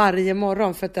jobba med varje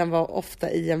morgon för att den var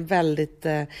ofta i en väldigt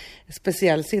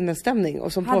speciell sinnesstämning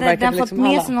och som påverkade liksom alla. Hade den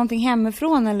fått med sig någonting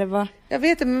hemifrån eller vad? Jag vet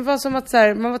inte, men det var som att så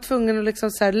här, man var tvungen att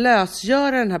liksom så här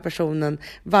lösgöra den här personen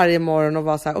varje morgon och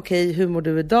vara så här: okej, hur mår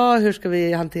du idag? Hur ska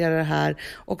vi hantera det här?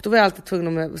 Och då var jag alltid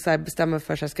tvungen att så här bestämma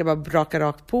för sig, ska jag bara braka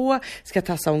rakt på? Ska jag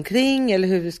tassa omkring? Eller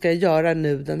hur ska jag göra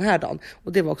nu den här dagen?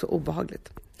 Och det var också obehagligt.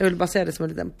 Jag vill bara säga det som en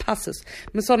liten passus.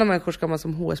 Men sådana människor ska man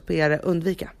som HSP-are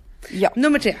undvika. Ja.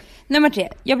 Nummer 3.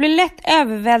 Jag blir lätt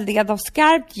överväldigad av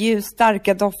skarpt ljus,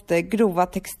 starka dofter, grova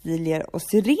textilier och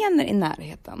sirener i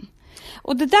närheten.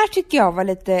 Och det där tycker jag var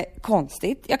lite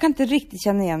konstigt. Jag kan inte riktigt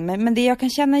känna igen mig, men det jag kan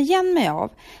känna igen mig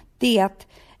av, det är att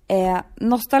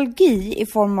nostalgi i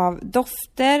form av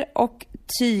dofter och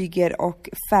tyger och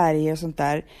färger och sånt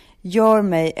där gör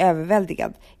mig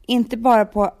överväldigad. Inte bara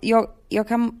på... Jag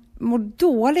kan må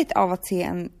dåligt av att se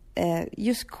en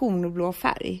just kornblå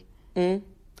färg.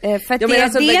 För att det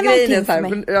är någonting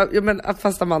för mig.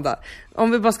 Fast Amanda,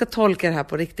 om vi bara ska tolka det här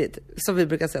på riktigt, som vi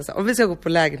brukar säga så, om vi ska gå på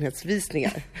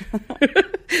lägenhetsvisningar.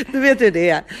 Du vet hur det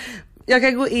är. Jag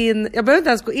behöver inte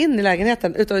ens gå in i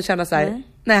lägenheten utan att känna så här: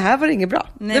 nej, här var det inget bra.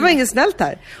 Det var inget snällt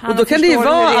här. Och då kan det ju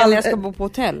vara jag ska bo på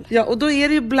hotell. Ja, och då är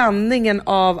det ju blandningen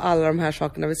av alla de här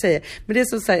sakerna vi säger. Men det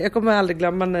är så här, jag kommer aldrig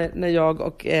glömma när jag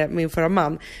och min förra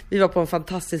man, vi var på en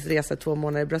fantastisk resa 2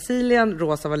 månader i Brasilien.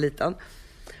 Rosa var liten.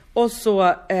 Och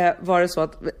så var det så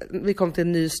att vi kom till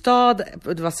en ny stad,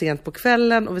 det var sent på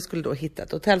kvällen och vi skulle då hitta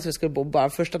ett hotell så vi skulle bo bara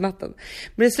första natten.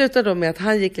 Men det slutade då med att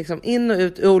han gick liksom in och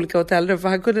ut i olika hotellrum, för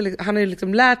han har ju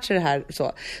liksom lärt sig det här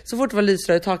så fort det var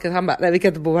lysrör i taket, han bara, nej vi kan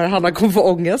inte bo här, han kommer få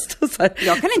ångest. Så här.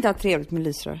 Jag kan inte ha trevligt med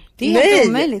lysrör. Det är helt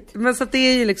omöjligt. Men så att det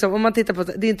är ju liksom, om man tittar på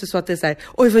det är inte så att det är så här: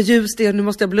 oj vad ljust det är, nu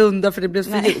måste jag blunda för det blev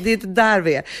för ljust. Det är inte där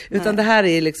vi är, utan det här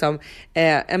är liksom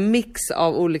en mix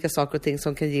av olika saker och ting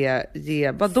som kan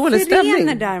ge bara dålig stämning.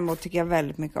 Sirener däremot tycker jag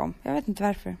väldigt mycket om. Jag vet inte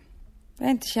varför. Jag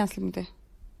är inte känslig mot det.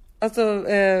 Alltså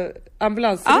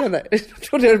ambulanssirener. Jag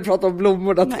trodde jag pratade om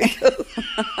blommorna.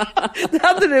 Det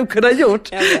hade du kunnat gjort.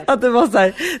 Att det var så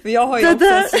här. Men jag har ju också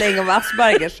en släng av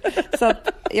Aspergers. Så att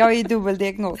jag är ju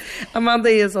dubbeldiagnos. Amanda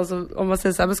är så som om man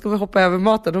säger så här, men ska vi hoppa över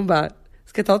maten? Hon bara,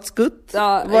 ska jag ta ett skutt?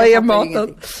 Ja, vad är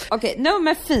maten? Okej,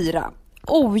 nummer 4.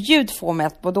 Oljud får mig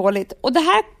att må dåligt. Och det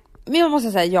här, men jag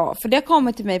måste säga ja, för det har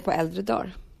kommit till mig på äldre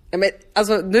dagar. Ja, men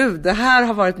alltså nu, det här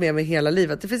har varit med mig hela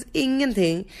livet. Det finns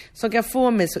ingenting som kan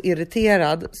få mig så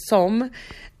irriterad som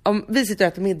om vi sitter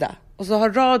och äter middag och så har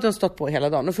radion stått på hela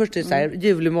dagen. Och först är det så här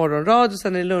ljuvlig morgonradio,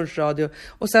 sen är det lunchradio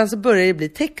och sen så börjar det bli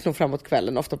techno framåt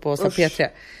kvällen, ofta på P3.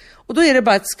 Och då är det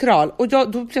bara ett skral. Och då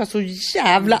blir jag så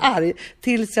jävla arg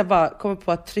tills jag bara kommer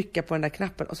på att trycka på den där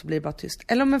knappen och så blir det bara tyst.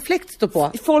 Eller om en fläkt står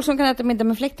på. Folk som kan äta middag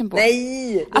med fläkten på.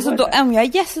 Nej! Alltså då, om jag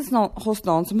är gäst hos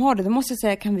någon som har det, då måste jag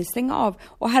säga, kan vi stänga av?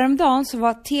 Och häromdagen så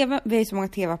var tv, vi har ju så många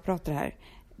tv-apparater här.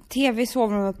 Tv i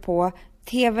sovrummet på,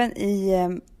 tvn i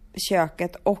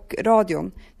köket och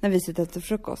radion när vi sitter till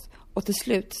frukost. Och till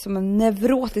slut, som en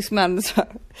neurotisk människa,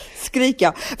 skriker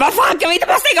jag: vad fan, kan vi inte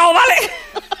bara stänga av alla?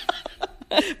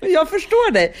 Men jag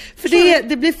förstår dig. För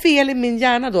det blir fel i min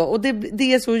hjärna då. Och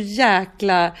det är så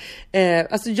jäkla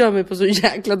alltså gör mig på så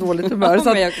jäkla dåligt humör. Så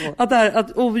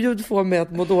att oljud får mig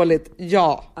att må dåligt.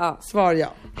 Ja. Svar ja.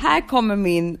 Här kommer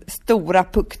min stora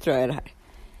puck, tror jag, det här.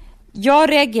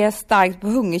 Jag reagerar starkt på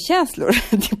hungerkänslor.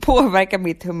 Det påverkar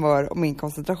mitt humör och min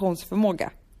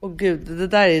koncentrationsförmåga. Och gud, det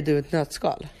där är du ett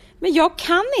nötskal. Men jag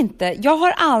kan inte. Jag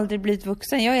har aldrig blivit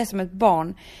vuxen. Jag är som ett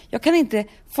barn. Jag kan inte.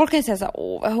 Folk kan säga så här: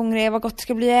 åh vad hungrig jag, vad gott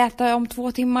ska bli att äta om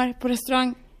 2 timmar på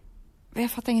restaurang. Men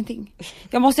jag fattar ingenting.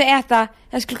 Jag måste äta.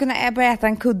 Jag skulle kunna börja äta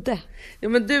en kudde. Ja,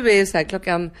 men du är ju så här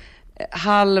klockan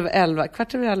 10:30,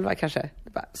 10:15 kanske.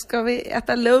 Bara, ska vi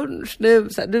äta lunch nu?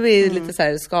 Så här, du är ju lite så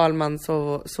här Skalman,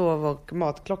 sov och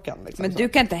matklockan. Liksom, men du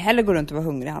kan inte heller gå runt och vara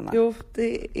hungrig, Hanna. Jo,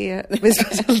 det är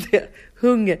speciellt det.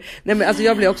 Hunger. Nej, men alltså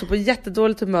jag blir också på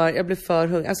jättedåligt humör. Jag blir för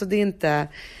hungrig. Alltså det är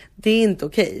inte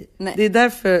okej. Nej. Det är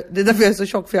därför jag är så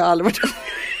tjock, för jag har aldrig varit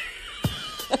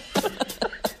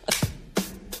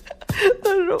det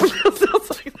är roligt jag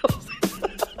har sagt någonsin.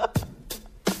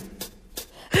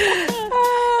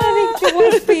 En riktig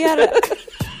hårspelare.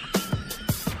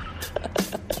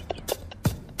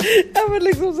 Ja, men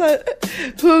liksom så här,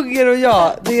 hunger och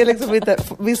jag, det är liksom inte,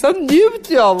 vissa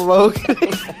njuter jag av att vara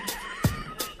hungrig.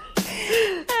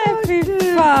 Fy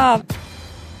fan.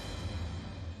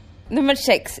 Nummer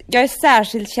 6. Jag är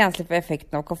särskilt känslig för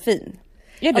effekten av koffein.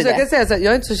 Är du alltså, det? jag kan säga så här,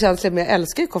 jag är inte så känslig, men jag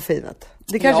älskar ju koffeinet.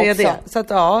 Det kanske är det. Så att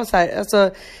ja, så här,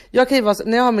 alltså, jag kan ju vara,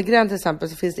 när jag har migrän till exempel,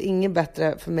 så finns det inget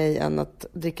bättre för mig än att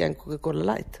dricka en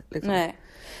Coca-Cola Light. Liksom. Nej,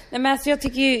 men alltså jag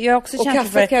tycker ju, jag är också känslig för... Och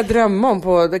kaffe kan jag drömma om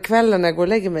på kvällen när jag går och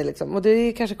lägger mig liksom. Och det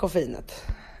är kanske koffeinet.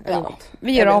 Ja,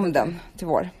 vi gör om den till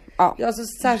vår. Ja. Jag är så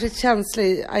särskilt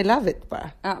känslig, I love it bara.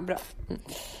 Ja, bra.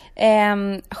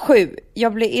 7.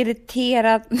 Jag blir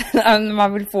irriterad när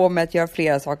man vill få mig att göra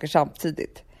flera saker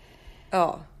samtidigt.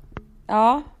 Ja.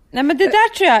 Ja. Nej, men det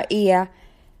där tror jag är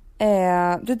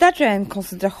en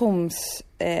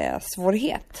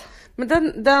koncentrationssvårighet. Men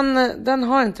den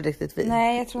har inte riktigt vi.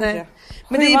 Nej, jag tror inte.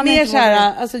 Men det är mer så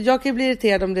här, alltså jag kan bli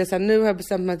irriterad om det är så här, nu har jag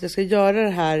bestämt mig att jag ska göra det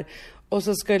här Och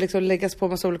så ska det liksom läggas på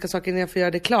massa olika saker innan jag får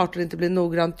göra det klart och det inte blir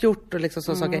noggrant gjort och liksom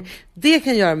så saker. Det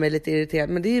kan göra mig lite irriterad,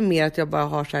 men det är mer att jag bara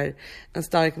har så här en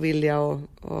stark vilja och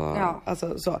alltså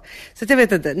så. Så att jag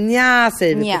vet inte,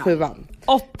 säger vi på 7:an.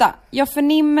 8. Jag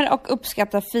förnimmer och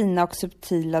uppskattar fina och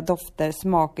subtila dofter,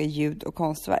 smaker, ljud och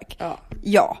konstverk.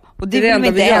 Ja, och det är vi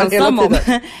inte ensam om.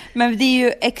 Men det är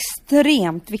ju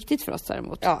extremt viktigt för oss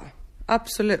däremot. Ja.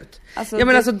 Absolut.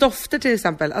 Alltså dofter till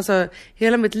exempel. Alltså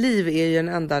hela mitt liv är ju en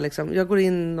enda liksom, jag går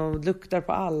in och luktar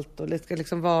på allt och det ska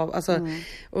liksom vara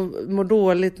och mår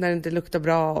dåligt när det inte luktar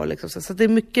bra och liksom så det är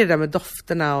mycket det där med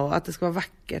dofterna och att det ska vara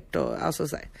vackert och alltså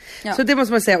så här. Ja. Så det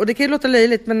måste man säga, och det kan ju låta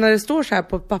löjligt, men när det står så här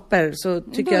på papper så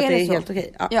tycker jag att det är helt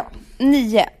okej. Ja.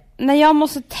 9. När jag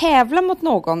måste tävla mot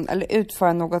någon eller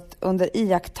utföra något under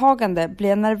iakttagande blir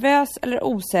jag nervös eller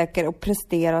osäker och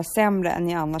presterar sämre än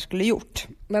jag annars skulle gjort.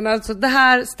 Men alltså det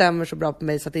här stämmer så bra på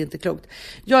mig så att det är inte klokt.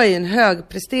 Jag är en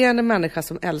högpresterande människa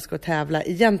som älskar att tävla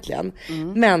egentligen.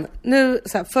 Men nu,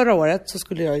 så här, förra året så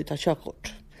skulle jag ju ta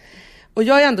körkort. Och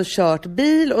jag har ändå kört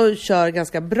bil och kör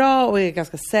ganska bra och är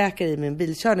ganska säker i min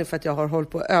bilkörning för att jag har hållit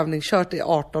på övningskört i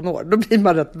 18 år. Då blir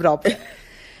man rätt bra på det.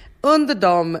 Under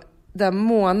den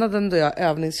månaden då jag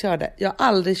övningskörde, jag har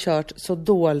aldrig kört så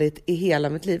dåligt i hela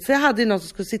mitt liv. För jag hade ju någon som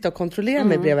skulle sitta och kontrollera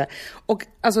mig bredvid. Och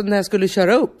alltså när jag skulle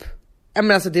köra upp,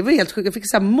 men alltså det var helt sjukt. Jag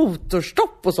fick så här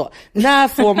motorstopp och så. När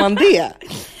får man det?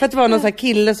 För att det var någon så här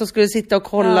kille som skulle sitta och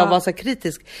kolla och vara så här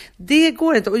kritisk. Det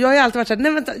går inte. Och jag har ju alltid varit så här,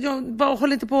 nej vänta, jag bara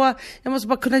håller inte på. Jag måste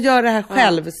bara kunna göra det här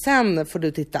själv. Sen får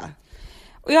du titta.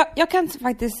 Och jag kan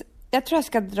faktiskt, jag tror jag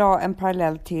ska dra en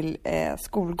parallell till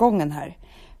skolgången här.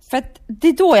 För att det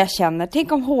är då jag känner,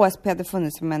 tänk om HSP hade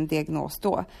funnits som en diagnos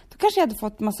då. Då kanske jag hade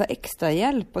fått massa extra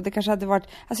hjälp och det kanske hade varit,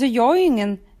 alltså jag är ju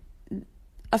ingen,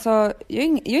 alltså jag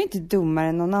är inte dummare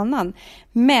än någon annan.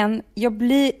 Men jag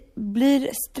blir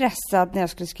stressad när jag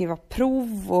skulle skriva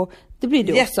prov och det blir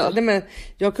det också. Men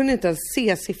jag kunde inte ens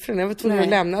se siffrorna, jag var tvungen att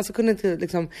lämna, alltså kunde inte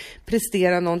liksom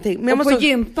prestera någonting. Men och på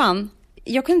gympan,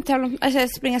 jag kunde tävla, alltså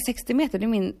springa 60 meter, det är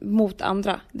min mot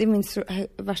andra. Det är min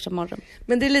värsta morgon.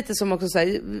 Men det är lite som också så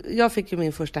här, jag fick ju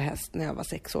min första häst när jag var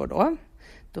 6 år då.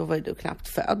 Då var ju du knappt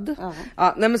född.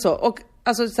 Ja, nej men så. Och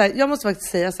alltså så här, jag måste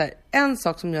faktiskt säga så här, en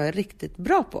sak som jag är riktigt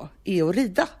bra på är att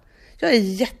rida. Jag är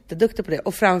jätteduktig på det.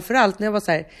 Och framförallt när jag var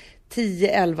så här 10,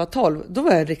 11, 12, då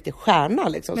var jag en riktig stjärna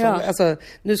liksom. Så, alltså,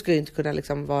 nu ska jag inte kunna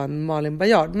liksom vara en Malin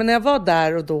Bajard, men när jag var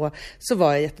där och då så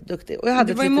var jag jätteduktig. Och jag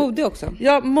hade du var ju modig också.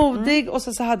 Ja, modig och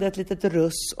så hade jag ett litet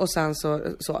russ och sen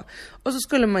så. Och så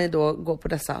skulle man ju då gå på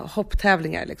dessa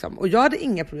hopptävlingar liksom. Och jag hade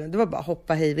inga problem, det var bara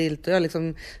hoppa hej vilt och jag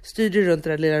liksom styrde runt det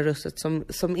där lilla russet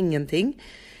som ingenting.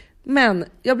 Men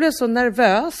jag blev så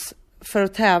nervös för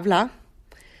att tävla.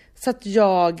 Så att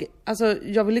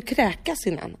jag ville kräkas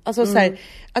innan. Alltså så här,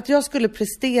 att jag skulle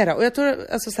prestera. Och jag tror,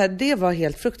 alltså så här, det var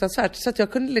helt fruktansvärt. Så att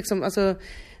jag kunde liksom, alltså,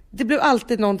 det blev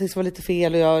alltid någonting som var lite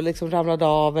fel och jag liksom ramlade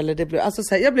av. Eller det blev, alltså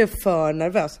så här, jag blev för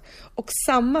nervös. Och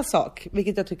samma sak,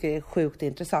 vilket jag tycker är sjukt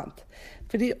intressant.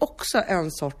 För det är också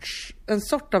en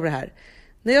sort av det här.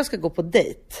 När jag ska gå på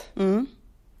dejt.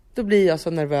 Då blir jag så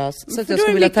nervös så att jag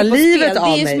skulle vilja ta livet av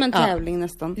mig. Det är som en tävling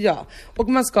nästan. Ja, och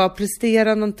man ska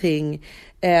prestera någonting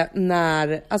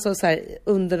när, alltså så här,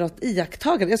 under något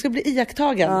iakttagande. Jag ska bli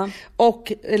iakttagen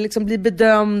och liksom bli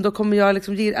bedömd och kommer jag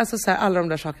liksom ge, alltså så här, alla de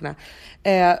där sakerna.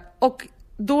 Och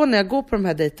då när jag går på de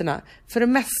här dejterna, för det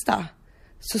mesta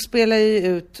så spelar jag ju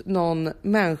ut någon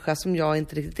människa som jag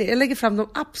inte riktigt är. Jag lägger fram de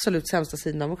absolut sämsta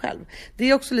sidorna av mig själv. Det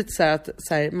är också lite så här att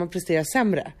så här, man presterar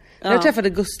sämre. När jag träffade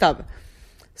Gustav,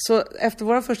 så efter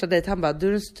vår första dejt, han bara, du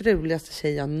är den struligaste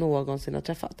tjej jag någonsin har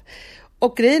träffat.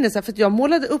 Och grejen är så här, för att jag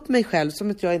målade upp mig själv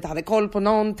som att jag inte hade koll på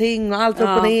någonting och allt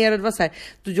upp och ner. Och det var så här,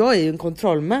 då jag är ju en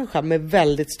kontrollmänniska med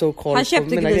väldigt stor koll på mina grejer.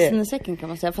 Han köpte grisen i säcken kan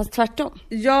man säga, fast tvärtom.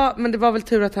 Ja, men det var väl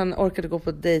tur att han orkade gå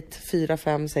på dejt 4,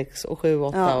 5, 6 och 7,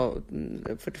 8 och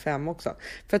 45 också.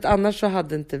 För att annars så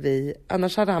hade inte vi,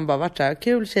 annars hade han bara varit så här,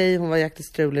 kul tjej, hon var jäkligt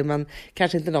strulig, men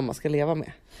kanske inte någon man ska leva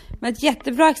med. Men ett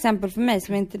jättebra exempel för mig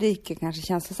som inte lika kanske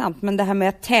känslosamt, men det här med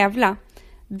att tävla,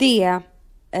 det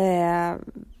är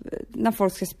när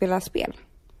folk ska spela spel.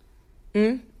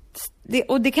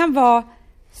 Och det kan vara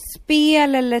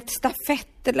spel eller ett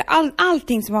stafett eller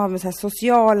allting som har med så här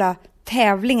sociala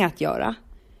tävlingar att göra.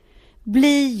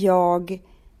 Blir jag,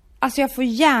 alltså jag får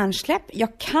hjärnsläpp.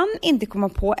 Jag kan inte komma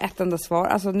på ett enda svar.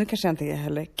 Alltså nu kanske jag inte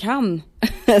heller kan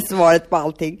svaret på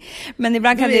allting. Men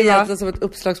ibland kan det vara som ett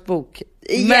uppslagsbok.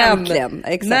 Egentligen, men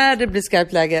exakt. När det blir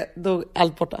skarpt läge, då är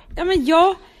allt borta. Ja, men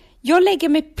jag lägger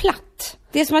mig platt.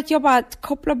 Det är som att jag bara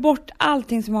kopplar bort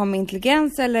allting som har med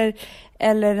intelligens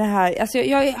eller det här. Alltså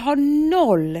jag har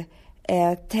noll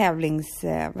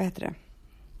vad heter det?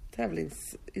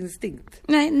 tävlingsinstinkt.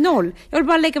 Nej, 0. Jag vill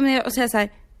bara lägga mig ner och säga så här: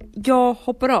 jag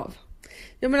hoppar av.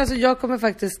 Ja, men alltså jag kommer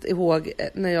faktiskt ihåg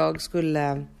när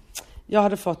jag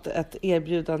hade fått ett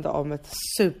erbjudande om ett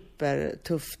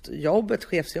supertufft jobb, ett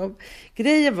chefsjobb.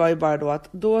 Grejen var ju bara då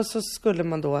att då så skulle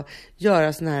man då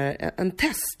göra en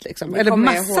test liksom, eller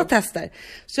massa tester.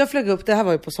 Så jag flög upp, det här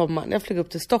var ju på sommaren, jag flög upp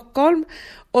till Stockholm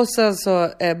och sen så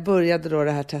började då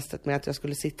det här testet med att jag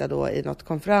skulle sitta då i något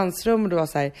konferensrum och det var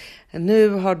så här: nu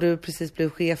har du precis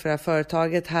blivit chef för det här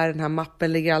företaget, här i den här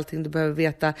mappen ligger allting du behöver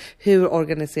veta, hur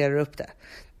organiserar du upp det?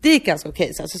 Det gick ganska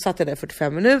okej. Så satt jag där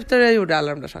 45 minuter och jag gjorde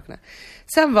alla de där sakerna.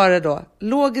 Sen var det då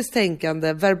logiskt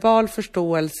tänkande, verbal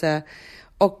förståelse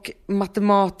och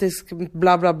matematisk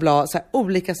bla bla bla. Så här,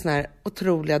 olika såna här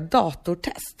otroliga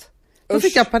datortest. Då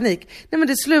fick jag panik. Nej, men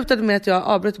det slutade med att jag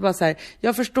avbröt och bara så här: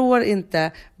 jag förstår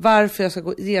inte varför jag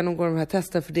ska genomgå de här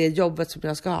testen för det jobbet som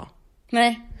jag ska ha.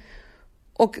 Nej.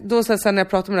 Och då sen när jag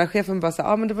pratade med den här chefen bara så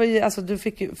här, men det var ju, alltså du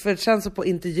fick ju, för det känns så på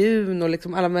intervjun och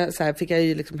liksom alla med, så här, fick jag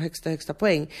ju liksom högsta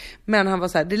poäng. Men han var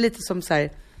så här, det är lite som så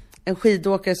här, en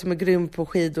skidåkare som är grym på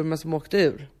skidor men som åkte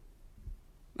ur.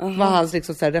 Var hans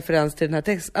liksom så här, referens till den här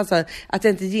texten. Alltså att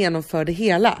jag inte genomförde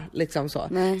hela liksom så.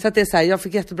 Nej. Så att det är så här, jag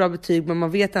fick jättebra betyg men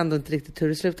man vet ändå inte riktigt hur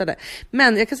det slutade.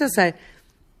 Men jag kan säga så här,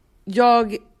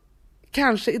 jag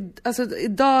kanske, alltså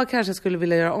idag kanske jag skulle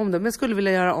vilja göra om det. Men jag skulle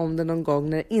vilja göra om det någon gång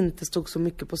när det inte stod så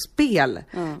mycket på spel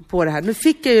på det här. Nu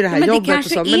fick jag ju det här jobbet och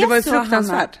så, men det var ju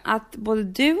fruktansvärt. Hanna, att både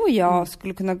du och jag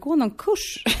skulle kunna gå någon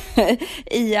kurs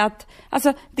i att,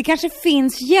 alltså det kanske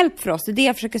finns hjälp för oss. Det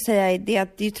jag försöker säga är det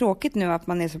att det är tråkigt nu att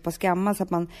man är så pass gammal så att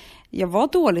jag var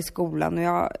dålig i skolan och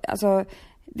jag, alltså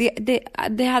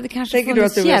det hade kanske tänker du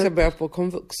att du ska börja på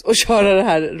komvux och köra det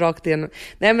här rakt igenom?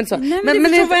 Nej men så. Nej, men du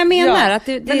förstår vad jag menar. Ja, att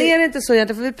men är det inte så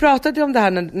egentligen? För vi pratade ju om det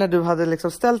här när du hade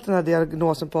liksom ställt den här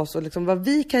diagnosen på oss och liksom vad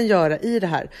vi kan göra i det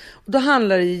här. Och då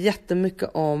handlar det ju jättemycket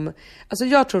om, alltså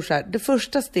jag tror så här, det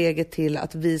första steget till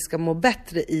att vi ska må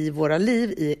bättre i våra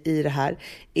liv i det här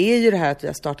är ju det här att vi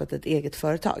har startat ett eget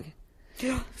företag.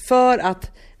 Ja. För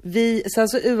att sen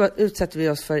så utsätter vi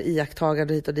oss för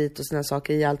iakttagande hit och dit och såna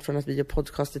saker i allt från att vi gör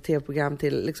podcast till tv-program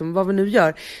till liksom vad vi nu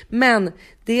gör. Men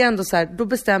det är ändå så här, då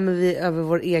bestämmer vi över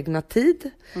vår egna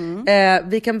tid.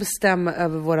 Vi kan bestämma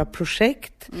över våra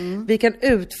projekt. Vi kan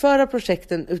utföra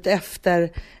projekten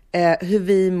utefter hur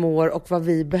vi mår och vad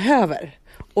vi behöver.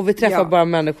 Och vi träffar bara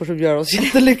människor som gör oss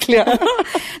jättelyckliga.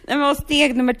 Nej, men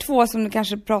steg nummer 2 som du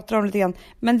kanske pratar om lite grann.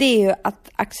 Men det är ju att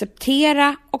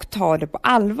acceptera och ta det på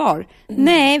allvar.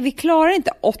 Nej, vi klarar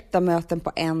inte 8 möten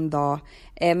på en dag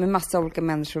med massa olika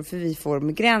människor för vi får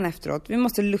migrän efteråt. Vi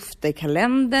måste lufta i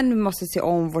kalendern, vi måste se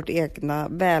om vårt egna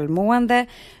välmående.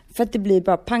 För att det blir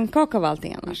bara pannkaka av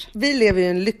allting annars. Vi lever i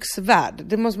en lyxvärld.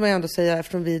 Det måste man ju ändå säga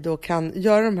eftersom vi då kan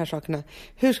göra de här sakerna.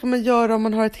 Hur ska man göra om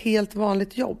man har ett helt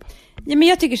vanligt jobb? Ja, men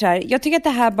jag tycker så här. Jag tycker att det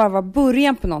här bara var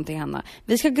början på någonting, Hanna.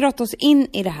 Vi ska grotta oss in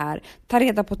i det här. Ta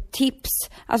reda på tips.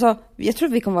 Alltså, jag tror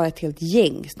att vi kommer vara ett helt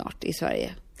gäng snart i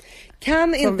Sverige.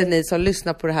 Kan inte ni som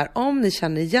lyssnar på det här, om ni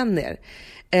känner igen er.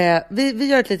 Vi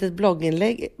gör ett litet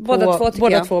blogginlägg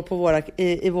båda två på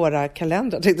våra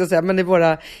kalendrar, tänkte jag säga, men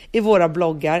i våra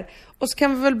bloggar. Och så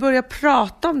kan vi väl börja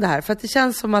prata om det här, för att det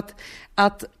känns som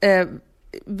att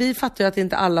vi fattar ju att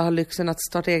inte alla har lyxen att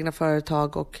starta egna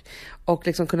företag och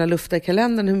liksom kunna lufta i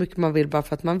kalendern hur mycket man vill bara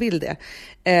för att man vill det.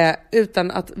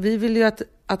 Utan att vi vill ju att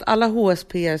alla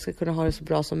HSP ska kunna ha det så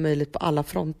bra som möjligt på alla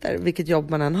fronter, vilket jobb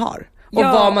man än har. Och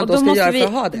vad man då ska göra för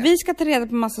att ha det. Vi ska ta reda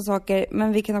på massa saker,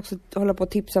 men vi kan också hålla på och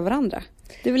tipsa varandra.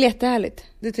 Det är väl jättehärligt.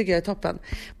 Det tycker jag är toppen.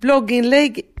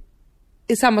 Blogginlägg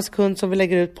i samma sekund som vi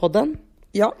lägger ut podden.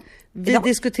 Ja. Vi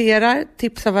diskuterar,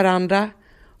 tipsar varandra.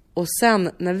 Och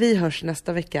sen när vi hörs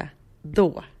nästa vecka,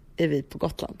 då är vi på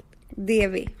Gotland. Det är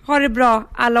vi. Ha det bra,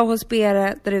 alla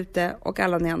HSP-are där ute och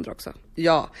alla ni andra också.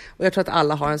 Ja, och jag tror att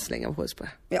alla har en släng av HSP.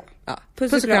 Ja.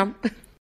 Puss och kram.